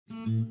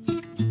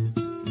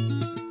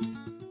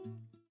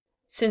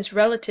Since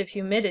relative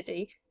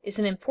humidity is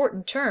an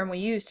important term we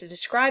use to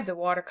describe the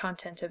water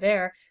content of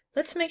air,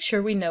 let's make sure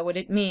we know what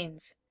it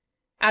means.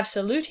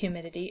 Absolute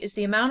humidity is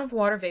the amount of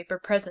water vapor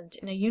present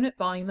in a unit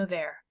volume of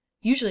air,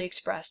 usually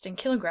expressed in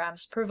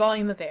kilograms per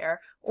volume of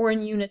air or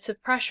in units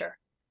of pressure.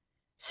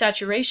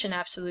 Saturation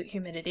absolute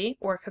humidity,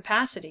 or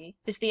capacity,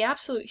 is the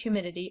absolute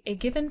humidity a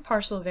given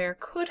parcel of air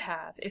could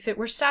have if it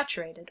were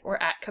saturated or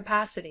at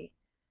capacity.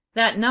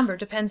 That number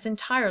depends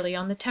entirely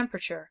on the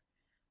temperature.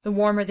 The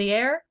warmer the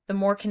air, the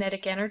more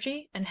kinetic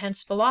energy, and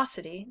hence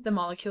velocity, the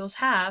molecules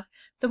have,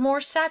 the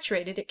more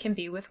saturated it can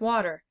be with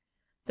water.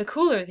 The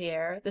cooler the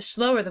air, the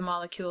slower the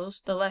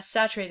molecules, the less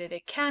saturated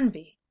it can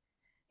be.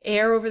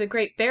 Air over the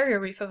Great Barrier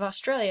Reef of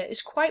Australia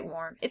is quite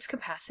warm, its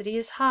capacity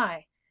is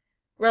high.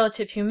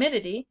 Relative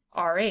humidity,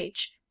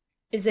 RH,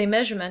 is a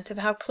measurement of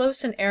how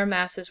close an air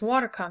mass's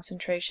water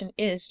concentration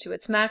is to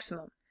its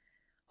maximum.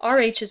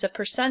 RH is a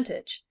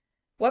percentage.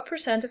 What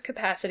percent of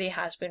capacity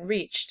has been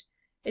reached?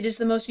 It is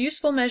the most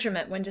useful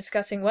measurement when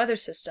discussing weather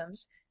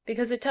systems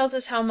because it tells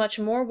us how much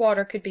more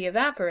water could be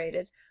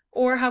evaporated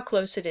or how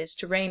close it is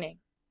to raining.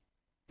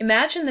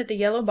 Imagine that the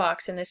yellow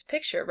box in this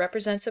picture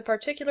represents a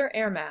particular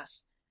air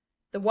mass.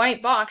 The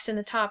white box in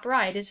the top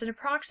right is an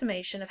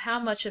approximation of how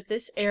much of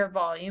this air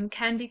volume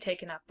can be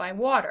taken up by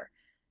water.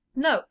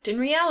 Note, in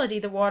reality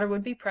the water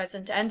would be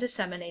present and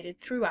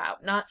disseminated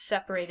throughout, not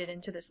separated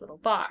into this little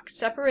box.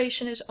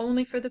 Separation is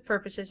only for the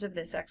purposes of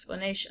this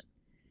explanation.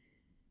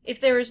 If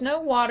there is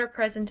no water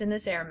present in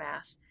this air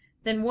mass,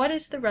 then what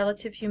is the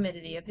relative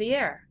humidity of the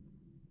air?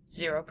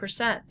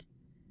 0%.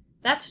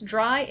 That's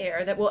dry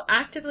air that will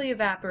actively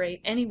evaporate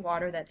any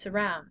water that's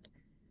around.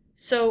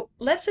 So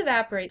let's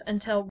evaporate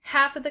until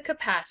half of the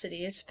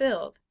capacity is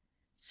filled.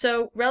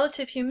 So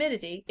relative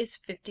humidity is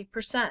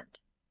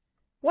 50%.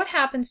 What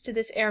happens to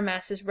this air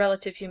mass's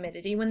relative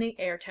humidity when the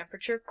air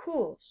temperature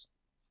cools?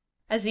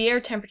 As the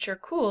air temperature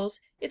cools,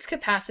 its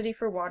capacity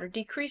for water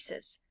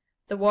decreases.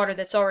 The water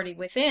that's already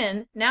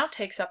within now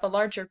takes up a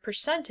larger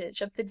percentage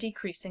of the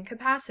decreasing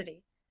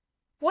capacity.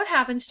 What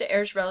happens to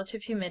air's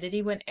relative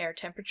humidity when air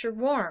temperature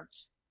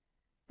warms?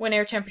 When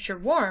air temperature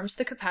warms,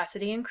 the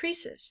capacity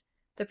increases.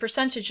 The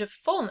percentage of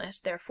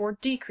fullness, therefore,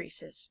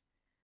 decreases.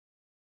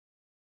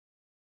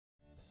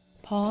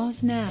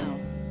 Pause now.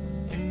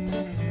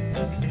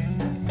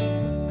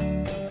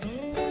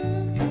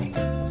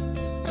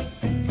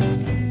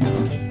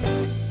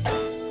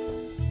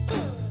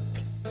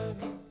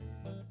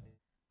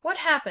 What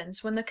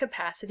happens when the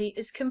capacity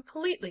is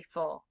completely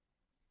full?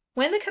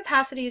 When the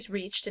capacity is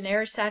reached and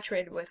air is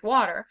saturated with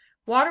water,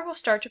 water will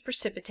start to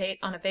precipitate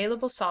on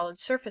available solid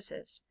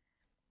surfaces.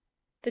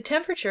 The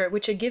temperature at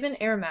which a given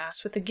air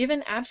mass with a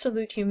given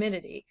absolute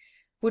humidity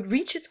would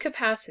reach its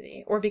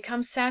capacity or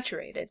become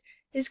saturated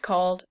is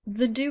called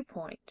the dew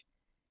point.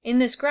 In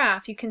this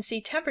graph you can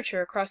see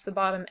temperature across the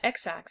bottom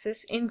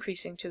x-axis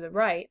increasing to the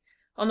right.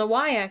 On the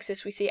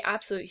y-axis we see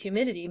absolute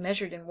humidity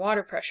measured in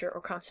water pressure or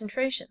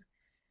concentration.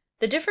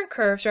 The different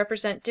curves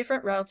represent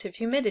different relative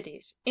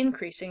humidities,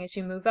 increasing as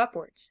you move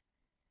upwards.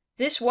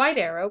 This white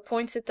arrow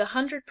points at the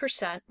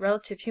 100%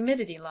 relative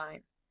humidity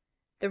line.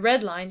 The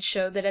red lines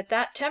show that at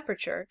that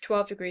temperature,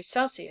 12 degrees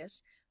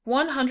Celsius,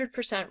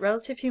 100%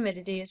 relative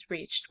humidity is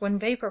reached when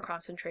vapor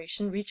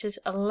concentration reaches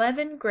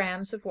 11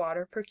 grams of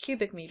water per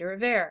cubic meter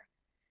of air.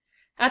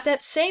 At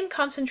that same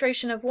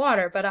concentration of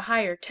water but a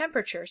higher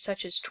temperature,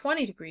 such as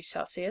 20 degrees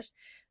Celsius,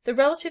 the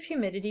relative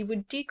humidity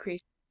would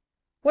decrease.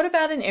 What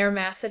about an air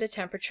mass at a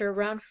temperature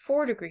around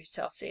 4 degrees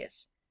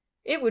Celsius?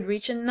 It would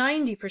reach a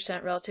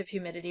 90% relative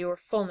humidity or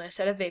fullness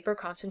at a vapor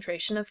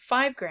concentration of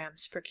 5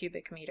 grams per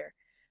cubic meter.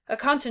 A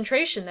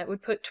concentration that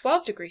would put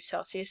 12 degrees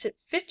Celsius at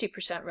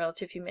 50%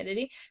 relative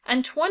humidity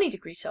and 20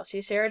 degrees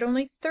Celsius air at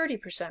only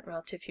 30%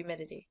 relative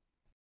humidity.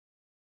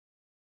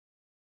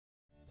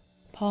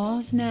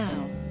 Pause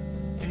now.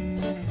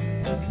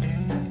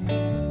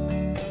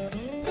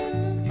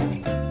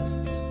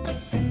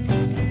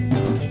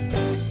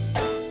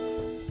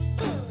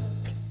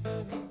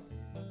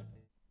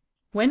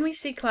 When we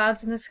see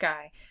clouds in the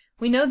sky,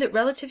 we know that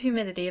relative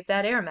humidity of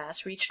that air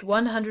mass reached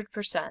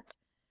 100%.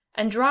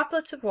 And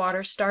droplets of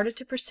water started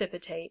to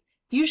precipitate,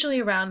 usually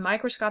around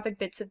microscopic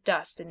bits of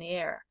dust in the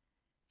air.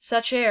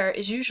 Such air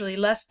is usually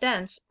less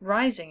dense,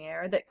 rising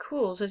air that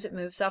cools as it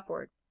moves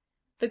upward.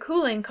 The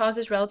cooling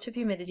causes relative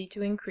humidity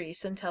to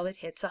increase until it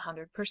hits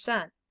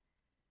 100%.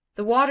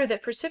 The water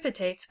that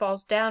precipitates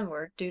falls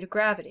downward due to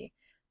gravity,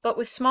 but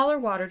with smaller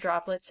water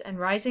droplets and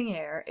rising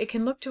air, it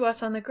can look to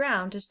us on the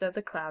ground as though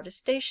the cloud is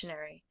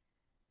stationary.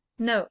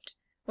 Note,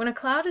 when a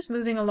cloud is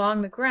moving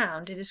along the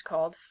ground, it is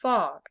called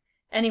fog.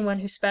 Anyone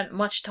who spent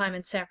much time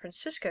in San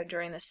Francisco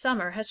during the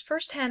summer has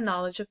first-hand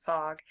knowledge of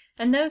fog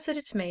and knows that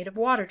it's made of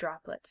water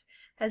droplets,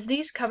 as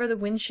these cover the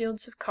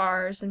windshields of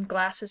cars and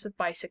glasses of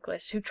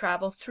bicyclists who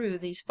travel through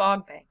these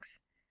fog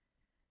banks.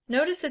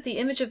 Notice that the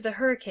image of the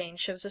hurricane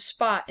shows a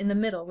spot in the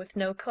middle with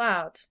no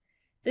clouds.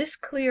 This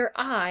clear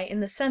eye in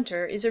the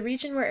center is a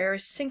region where air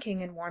is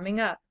sinking and warming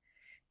up.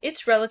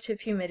 Its relative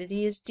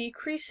humidity is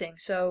decreasing,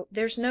 so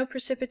there's no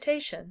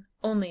precipitation,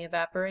 only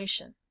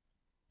evaporation.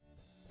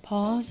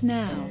 Pause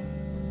now.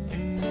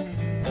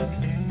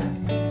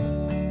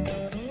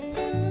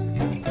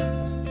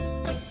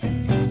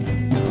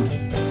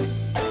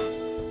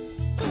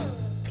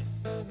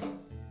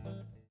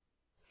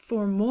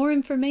 For more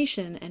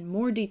information and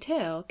more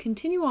detail,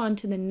 continue on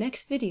to the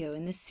next video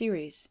in this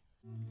series.